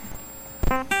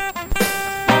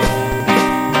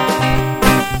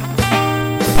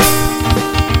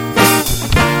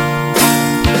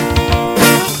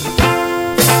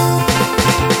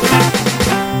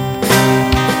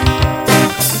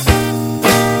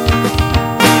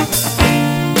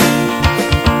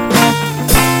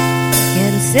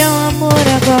Seu amor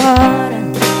agora,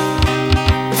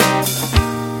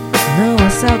 não há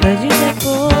saudade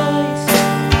depois.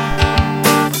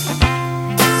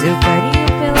 Seu carinho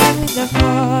pela vida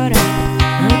fora,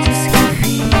 antes que o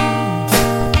fim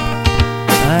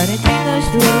pare entre nós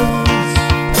dois.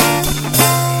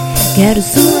 Quero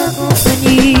sua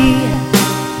companhia,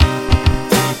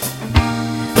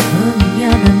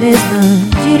 caminhar na mesma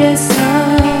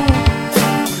direção.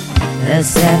 É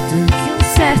certo que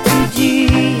certo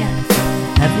dia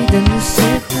a vida nos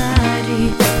separe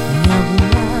em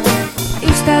alguma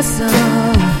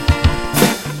estação.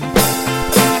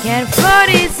 Quero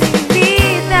flores em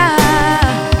vida,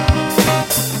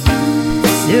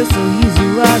 seu sorriso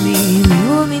a me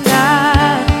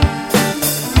iluminar.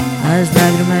 As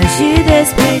lágrimas de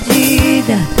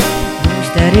despedida, não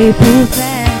estarei por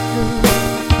perto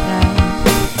pra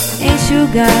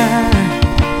enxugar.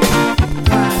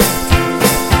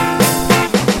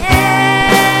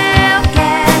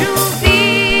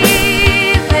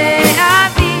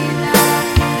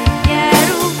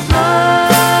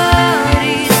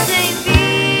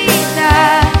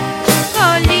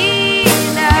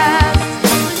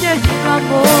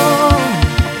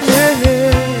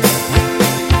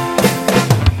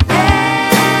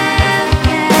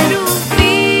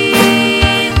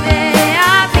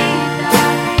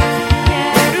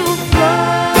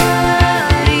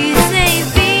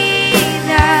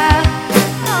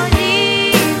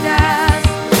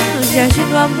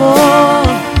 Do amor,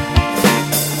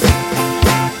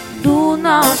 do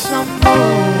nosso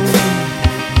amor.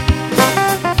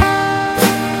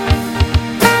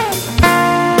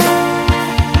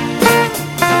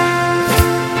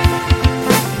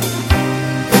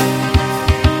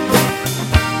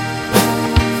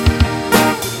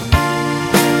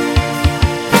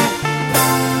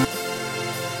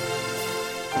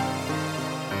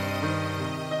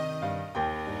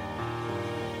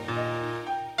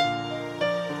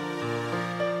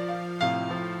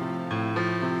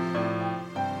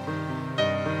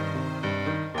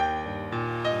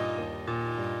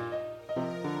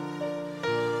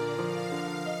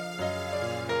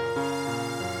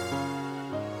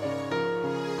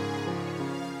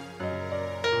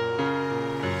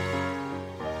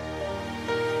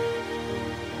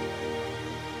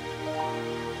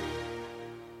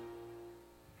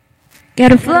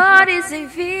 Quero flores em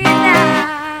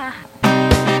vida,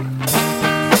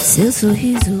 seu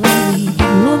sorriso a me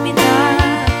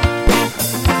iluminar.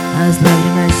 As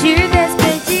lágrimas de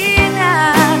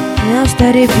despedida, não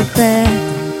estarei por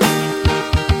perto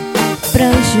pra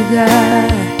enxugar.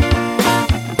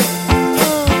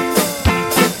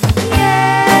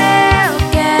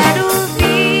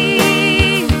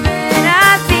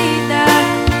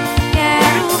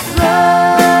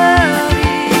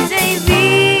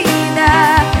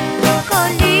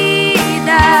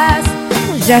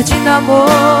 Jardim do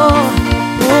amor,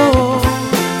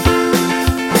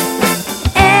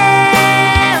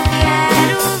 eu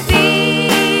quero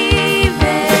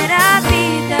viver a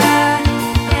vida.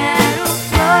 Quero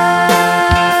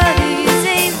flores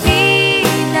em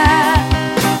vida,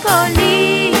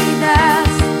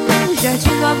 colhidas no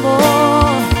jardim do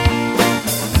amor,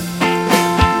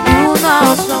 o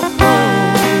nosso amor.